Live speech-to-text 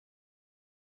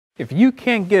If you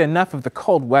can't get enough of the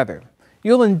cold weather,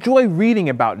 you'll enjoy reading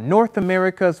about North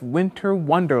America's winter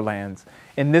wonderlands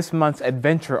in this month's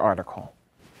adventure article.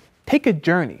 Take a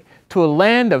journey to a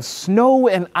land of snow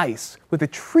and ice with a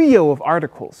trio of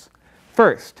articles.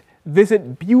 First,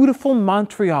 visit beautiful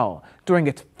Montreal during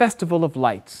its Festival of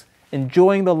Lights,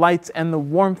 enjoying the lights and the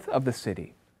warmth of the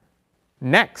city.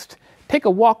 Next, take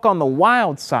a walk on the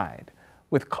wild side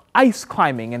with ice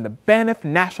climbing in the Banff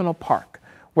National Park,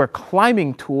 where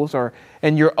climbing tools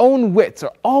and your own wits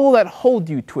are all that hold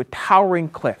you to a towering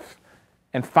cliff.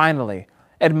 And finally,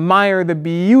 admire the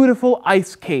beautiful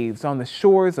ice caves on the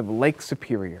shores of Lake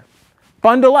Superior.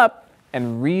 Bundle up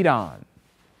and read on.